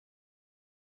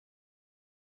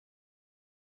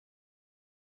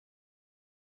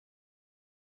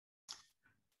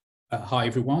Hi,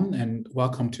 everyone, and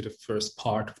welcome to the first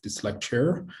part of this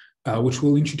lecture, which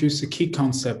will introduce a key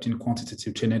concept in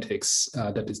quantitative genetics,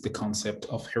 that is the concept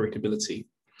of heritability.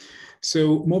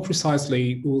 So more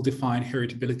precisely, we'll define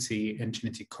heritability and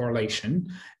genetic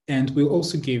correlation, and we'll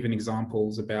also give an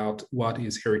examples about what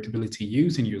is heritability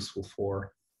used and useful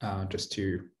for, just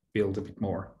to build a bit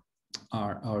more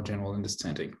our general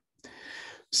understanding.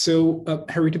 So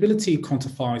heritability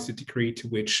quantifies the degree to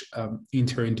which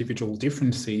inter-individual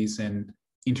differences and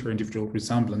inter-individual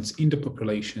resemblance in the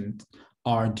population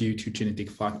are due to genetic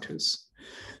factors.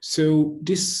 So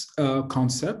this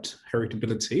concept,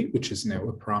 heritability, which is now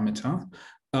a parameter,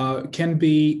 can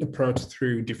be approached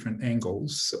through different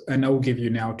angles, and I will give you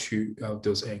now two of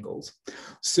those angles.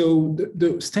 So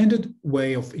the standard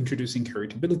way of introducing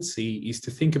heritability is to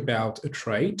think about a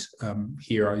trait.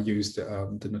 Here I used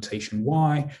the notation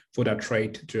Y for that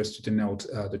trait just to denote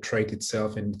the trait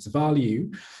itself and its value.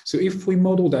 So if we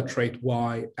model that trait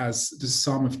Y as the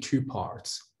sum of two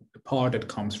parts, the part that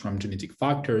comes from genetic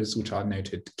factors, which are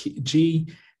noted G,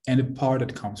 and a part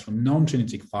that comes from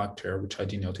non-genetic factor, which I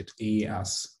denoted E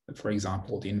as, for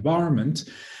example, the environment.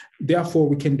 Therefore,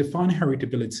 we can define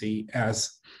heritability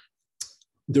as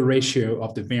the ratio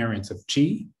of the variance of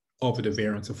G over the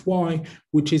variance of Y,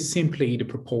 which is simply the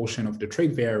proportion of the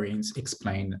trait variance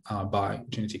explained by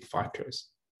genetic factors.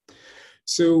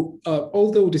 So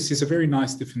although this is a very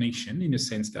nice definition in the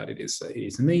sense that it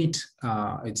is neat,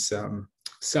 it's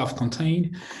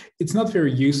self-contained, it's not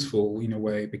very useful in a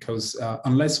way because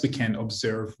unless we can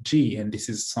observe G, and this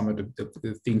is some of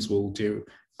the things we'll do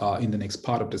in the next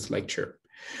part of this lecture.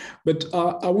 But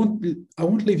I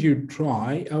won't leave you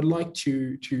dry. I would like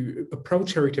to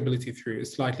approach heritability through a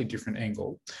slightly different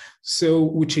angle, so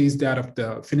which is that of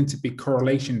the phenotypic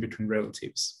correlation between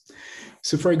relatives.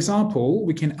 So for example,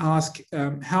 we can ask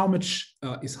how much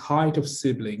is height of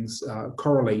siblings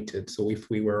correlated. So if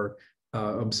we were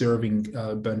observing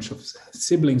a bunch of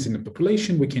siblings in the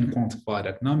population, we can quantify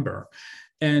that number.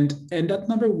 And that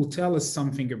number will tell us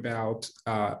something about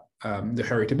the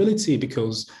heritability,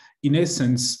 because in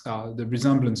essence, the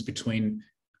resemblance between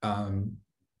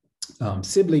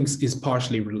siblings is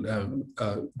partially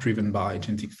driven by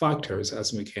genetic factors,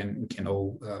 as we can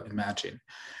all imagine.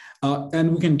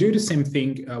 And we can do the same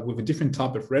thing with a different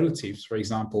type of relatives. For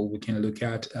example, we can look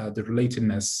at the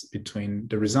relatedness between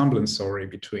the resemblance,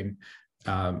 between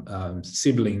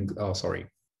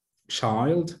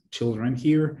children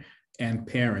here, and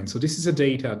parents. So this is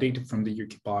data from the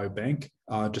UK Biobank,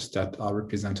 just that are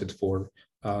represented for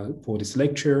this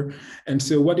lecture. And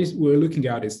so what we're looking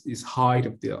at is height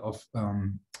of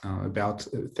about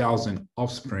 1,000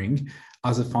 offspring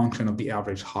as a function of the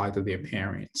average height of their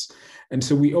parents. And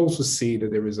so we also see that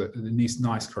there is a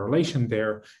nice correlation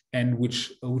there, and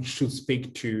which should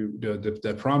speak to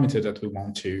the parameter that we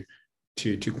want to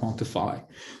quantify.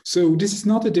 So this is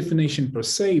not a definition per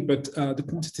se, but the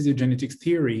quantitative genetics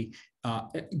theory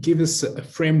gives us a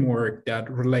framework that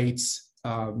relates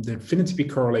the phenotypic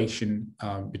correlation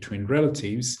between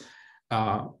relatives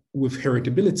with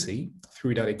heritability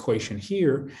through that equation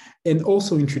here, and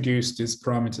also introduce these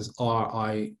parameters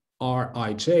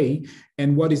Rij.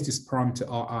 And what is this parameter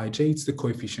Rij? It's the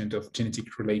coefficient of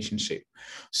genetic relationship.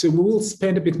 So we will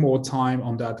spend a bit more time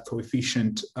on that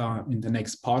coefficient in the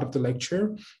next part of the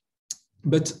lecture.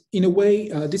 But in a way,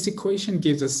 this equation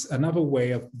gives us another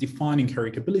way of defining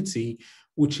heritability,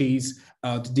 which is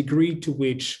the degree to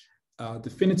which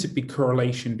the phenotypic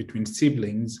correlation between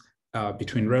siblings,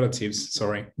 between relatives,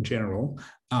 in general,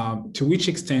 to which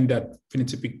extent that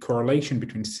phenotypic correlation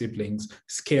between siblings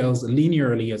scales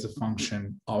linearly as a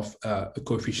function of a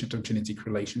coefficient of genetic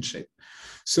relationship.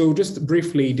 So just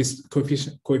briefly, this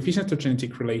coefficient of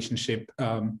genetic relationship,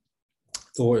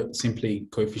 or simply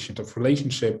coefficient of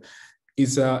relationship,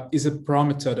 is a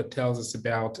parameter that tells us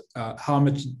about how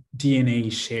much DNA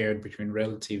is shared between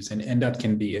relatives, and that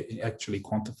can be actually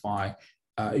quantified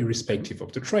irrespective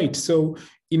of the trait. So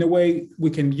in a way, we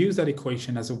can use that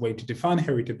equation as a way to define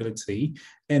heritability,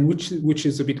 and which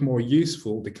is a bit more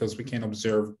useful because we can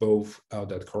observe both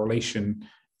that correlation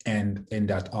and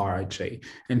that Rij.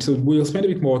 And so we'll spend a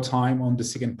bit more time on the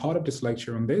second part of this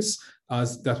lecture on this,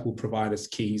 as that will provide us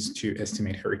keys to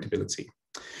estimate heritability.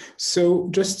 So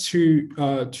just to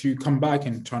come back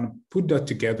and try to put that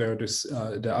together,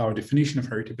 our definition of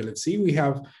heritability, we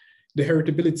have the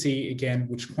heritability, again,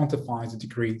 which quantifies the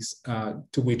degrees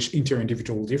to which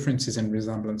inter-individual differences and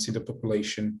resemblance in the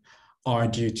population are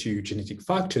due to genetic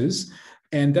factors.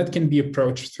 And that can be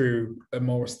approached through a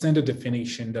more standard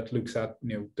definition that looks at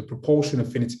the proportion of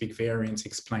phenotypic variance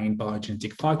explained by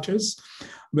genetic factors,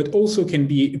 but also can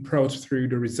be approached through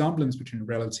the resemblance between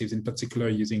relatives, in particular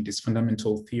using this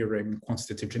fundamental theorem in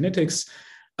quantitative genetics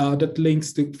that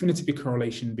links the phenotypic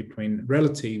correlation between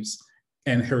relatives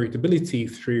and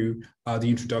heritability through the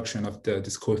introduction of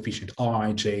this coefficient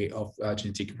Rij of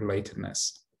genetic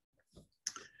relatedness.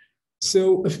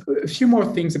 So a few more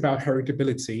things about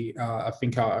heritability I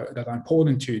think that are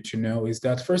important to know is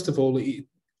that, first of all,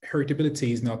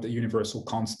 heritability is not a universal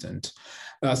constant.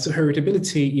 So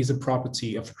heritability is a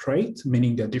property of a trait,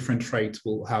 meaning that different traits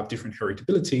will have different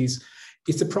heritabilities.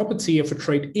 It's a property of a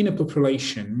trait in a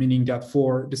population, meaning that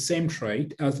for the same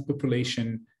trait, as the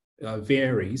population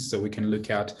varies, so we can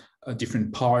look at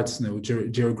different parts,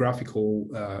 geographical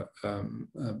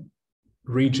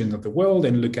regions of the world,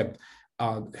 and look at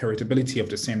heritability of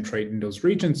the same trait in those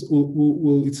regions,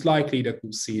 it's likely that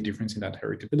we'll see a difference in that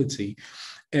heritability.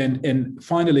 And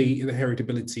finally, the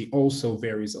heritability also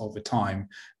varies over time,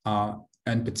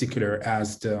 in particular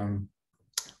as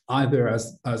either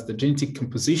as the genetic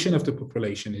composition of the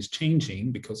population is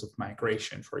changing because of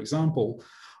migration, for example,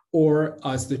 or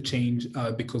as the change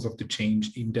because of the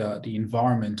change in the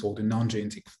environment or the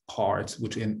non-genetic parts,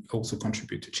 which can also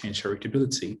contribute to change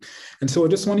heritability. And so I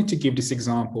just wanted to give this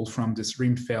example from this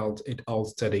Rimfeld et al.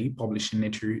 Study published in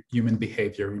Nature Human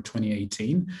Behavior in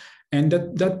 2018. And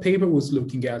that paper was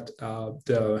looking at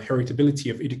the heritability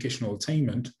of educational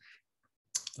attainment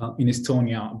in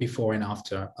Estonia before and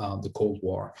after the Cold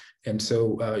War. And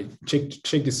so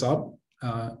check this out,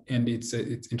 and it's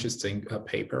interesting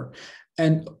paper.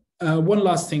 And one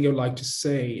last thing I would like to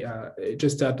say,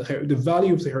 just that the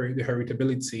value of the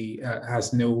heritability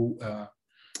has no,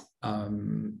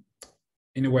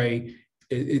 in a way,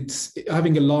 it's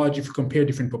having a large, if you compare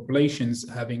different populations,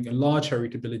 having a large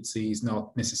heritability is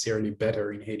not necessarily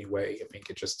better in any way. I think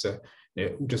it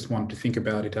just want to think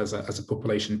about it as a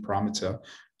population parameter,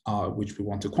 which we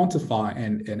want to quantify,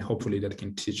 and hopefully that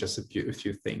can teach us a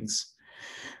few things.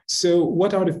 So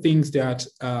what are the things that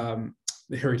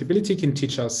the heritability can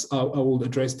teach us? I will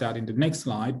address that in the next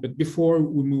slide. But before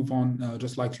we move on, I'd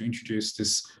just like to introduce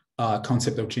this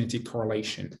concept of genetic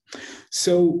correlation.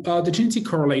 So the genetic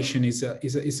correlation is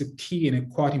a key and a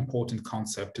quite important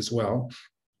concept as well.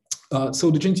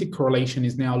 So the genetic correlation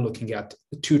is now looking at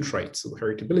two traits. So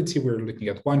heritability, we're looking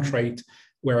at one trait,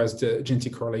 whereas the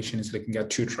genetic correlation is looking at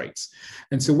two traits.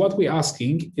 And so what we're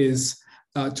asking is,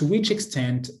 to which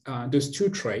extent those two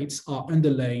traits are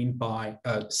underlain by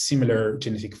similar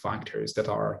genetic factors that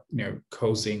are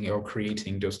causing or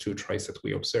creating those two traits that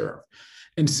we observe.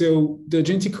 And so the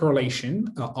genetic correlation,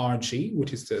 Rg,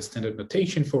 which is the standard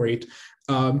notation for it,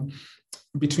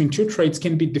 between two traits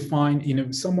can be defined in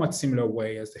a somewhat similar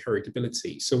way as the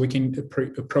heritability. So we can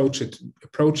approach it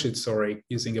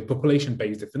using a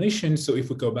population-based definition. So if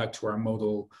we go back to our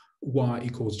model y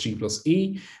equals g plus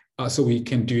e, so we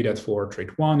can do that for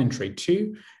trait 1 and trait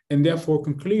 2, and therefore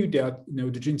conclude that the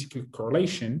genetic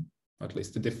correlation, at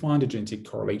least to define the genetic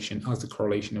correlation as the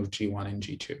correlation of G1 and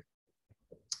G2.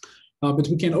 But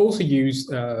we can also use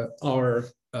our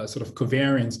sort of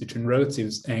covariance between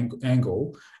relatives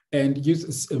angle and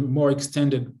use a more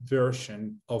extended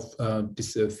version of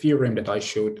this theorem that I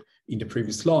showed in the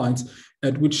previous slides,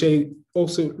 which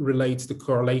also relates the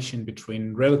correlation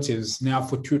between relatives now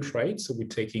for two traits. So we're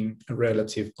taking a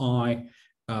relative I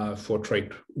for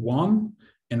trait 1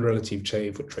 and relative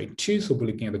J for trait 2. So we're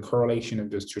looking at the correlation of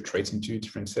those two traits in two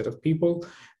different set of people.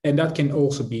 And that can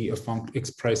also be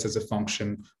expressed as a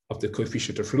function of the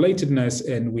coefficient of relatedness.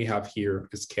 And we have here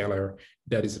a scalar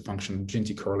that is a function of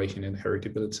genetic correlation and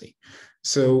heritability.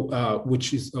 So,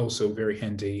 which is also very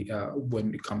handy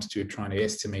when it comes to trying to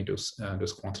estimate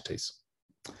those quantities.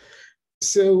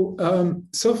 So,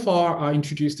 so far I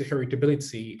introduced the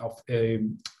heritability of a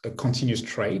continuous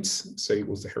traits. So it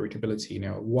was the heritability,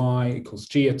 y equals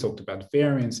g. I talked about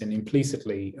variance, and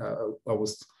implicitly I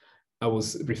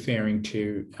was referring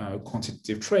to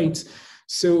quantitative traits.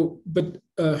 So, but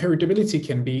heritability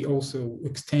can be also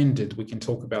extended. We can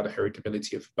talk about the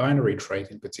heritability of binary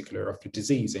trait, in particular of the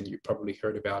disease, and you probably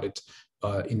heard about it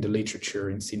in the literature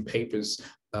and seen papers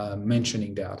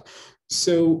mentioning that.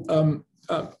 So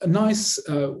a nice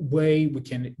way we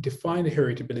can define the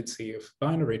heritability of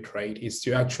binary trait is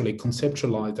to actually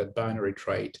conceptualize that binary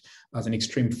trait as an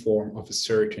extreme form of a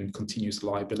certain continuous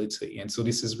liability. And so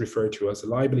this is referred to as a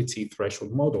liability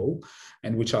threshold model,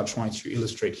 and which I'll try to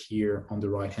illustrate here on the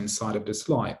right-hand side of the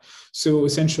slide. So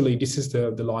essentially, this is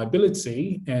the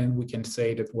liability, and we can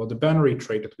say that, well, the binary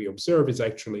trait that we observe is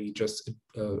actually just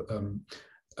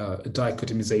a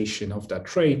dichotomization of that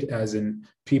trait, as in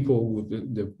people with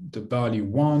the value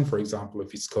 1, for example,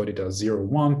 if it's coded as 0,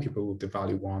 1, people with the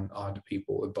value 1 are the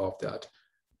people above that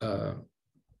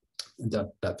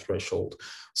that threshold.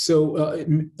 So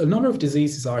a number of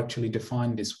diseases are actually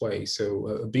defined this way. So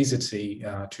obesity,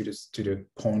 to the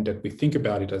point that we think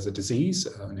about it as a disease,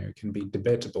 it can be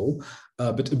debatable,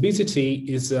 but obesity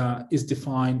is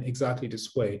defined exactly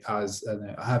this way, as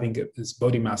having this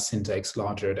body mass index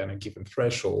larger than a given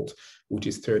threshold, which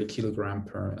is 30 kilogram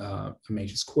per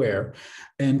meter square.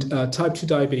 And type 2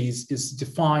 diabetes is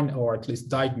defined, or at least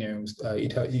diagnosed.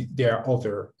 There are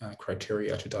other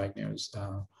criteria to diagnose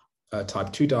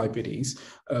type 2 diabetes,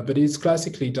 but it's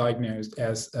classically diagnosed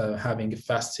as having a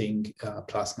fasting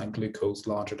plasma glucose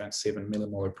larger than 7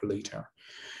 millimolar per liter.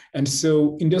 And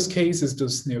so in those cases,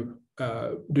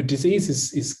 the disease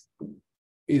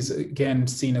is again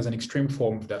seen as an extreme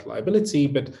form of that liability,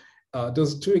 but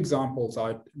those two examples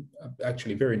are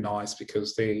actually very nice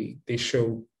because they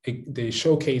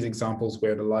showcase examples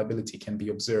where the liability can be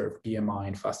observed, BMI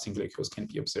and fasting glucose can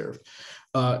be observed.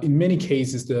 In many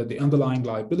cases, the underlying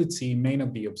liability may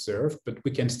not be observed, but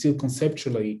we can still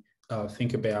conceptually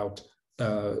think about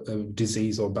a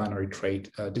disease or binary trait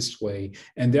this way.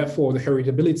 And therefore, the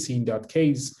heritability in that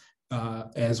case,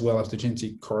 as well as the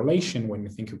genetic correlation, when we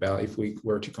think about if we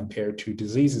were to compare two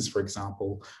diseases, for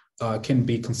example, can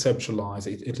be conceptualized,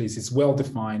 at least it's well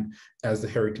defined as the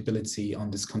heritability on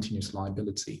this continuous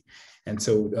liability. And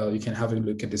so you can have a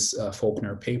look at this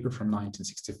Faulkner paper from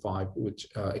 1965, which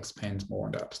expands more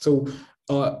on that. So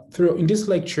in this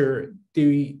lecture,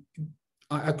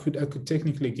 I could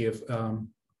technically give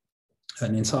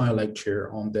an entire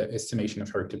lecture on the estimation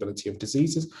of heritability of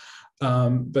diseases.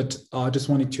 But I just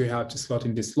wanted to have to slot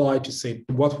in this slide to say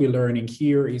what we're learning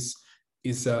here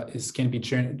can be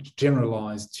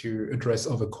generalized to address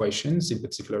other questions, in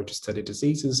particular to study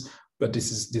diseases, but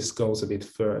this goes a bit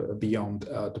further beyond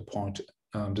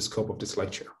the scope of this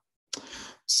lecture.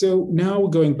 So now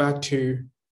going back to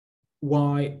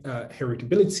why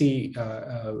heritability,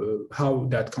 how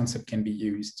that concept can be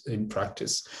used in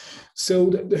practice. So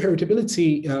the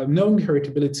heritability, knowing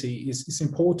heritability is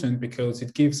important because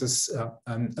it gives us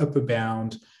an upper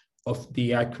bound of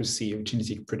the accuracy of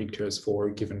genetic predictors for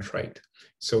a given trait.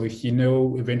 So if you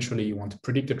know eventually you want to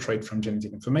predict a trait from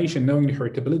genetic information, knowing the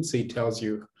heritability tells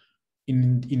you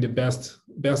in the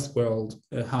best world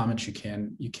how much you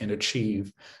can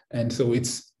achieve. And so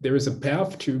there is a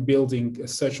path to building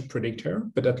such a predictor,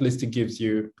 but at least it gives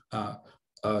you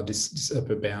this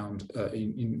upper bound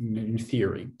in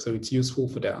theory. So it's useful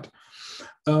for that.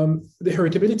 The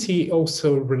heritability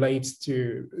also relates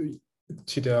to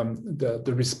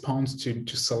the response to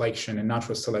selection and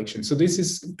natural selection. So this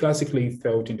is classically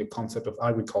thought in the concept of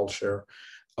agriculture,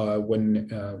 when,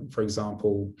 for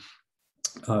example,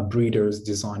 breeders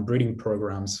design breeding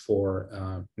programs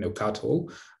for cattle.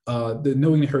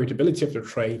 Knowing the heritability of the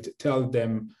trait tell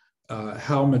them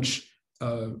how much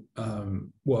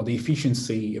the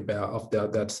efficiency of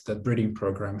that breeding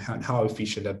program, how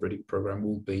efficient that breeding program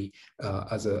will be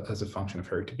as a function of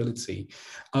heritability.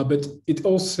 But it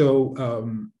also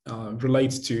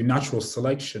relates to natural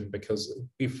selection, because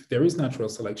if there is natural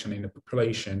selection in a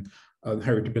population,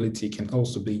 heritability can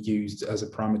also be used as a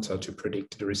parameter to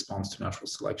predict the response to natural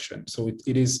selection. So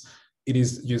it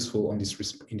is useful in this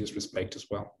respect as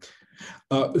well.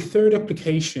 The third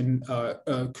application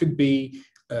could be,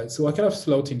 so I kind of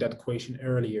floated that question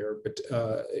earlier, but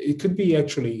it could be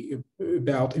actually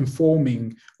about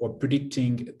informing or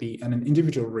predicting an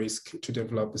individual risk to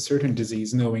develop a certain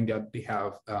disease, knowing that they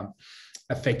have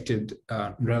affected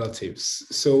relatives.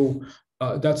 So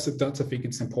that's I think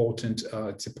it's important.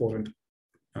 It's important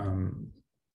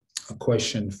a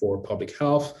question for public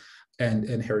health, and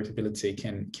heritability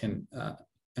can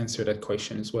answer that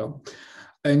question as well.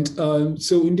 And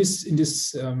so in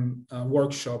this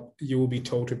workshop, you will be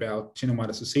taught about genome-wide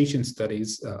association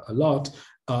studies a lot,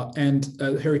 and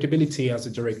heritability has a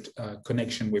direct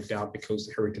connection with that,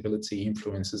 because heritability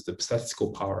influences the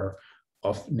statistical power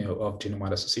of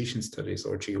genome-wide association studies,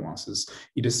 or GWASs,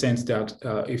 in the sense that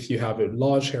if you have a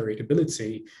large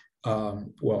heritability,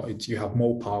 you have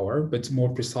more power, but more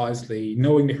precisely,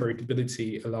 knowing the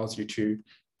heritability allows you to,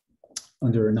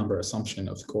 under a number of assumptions,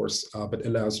 of course, but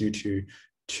allows you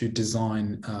to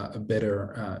design a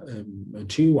better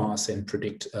GWAS and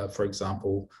predict, for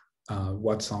example,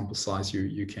 what sample size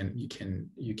you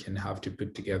can have to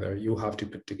put together. You'll have to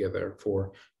put together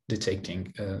for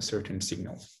detecting certain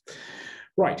signals.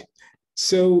 Right.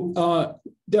 So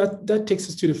that takes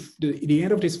us to the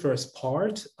end of this first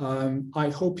part. I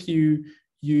hope you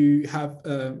you had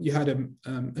an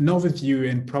overview,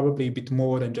 and probably a bit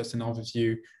more than just an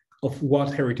overview, of what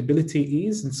heritability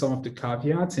is and some of the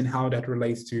caveats and how that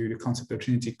relates to the concept of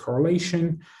genetic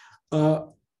correlation.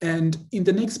 And in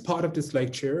the next part of this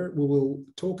lecture, we will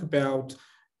talk about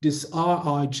this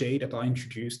RIJ that I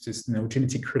introduced, this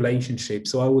genetic relationship.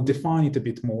 So I will define it a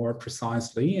bit more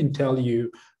precisely and tell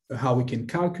you how we can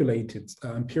calculate it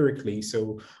empirically.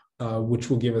 So which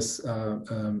will give us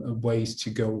ways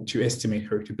to estimate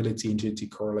heritability and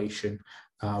genetic correlation,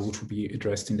 which will be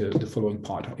addressed in the following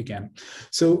part again.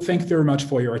 So thank you very much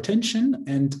for your attention,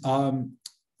 and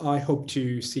I hope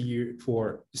to see you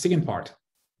for the second part.